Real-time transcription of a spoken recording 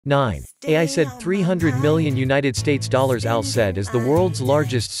9. AI said 300 million United States dollars. Al Said is the world's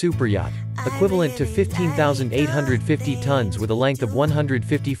largest superyacht, equivalent to 15,850 tons with a length of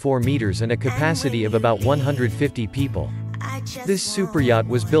 154 meters and a capacity of about 150 people. This superyacht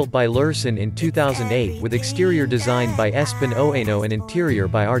was built by Lursen in 2008 with exterior design by Espen Oeno and interior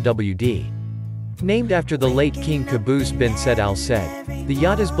by RWD. Named after the late King Qaboos bin Said Al Said, the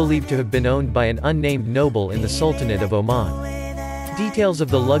yacht is believed to have been owned by an unnamed noble in the Sultanate of Oman. Details of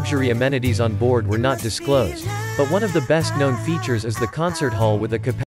the luxury amenities on board were not disclosed, but one of the best-known features is the concert hall with a capacity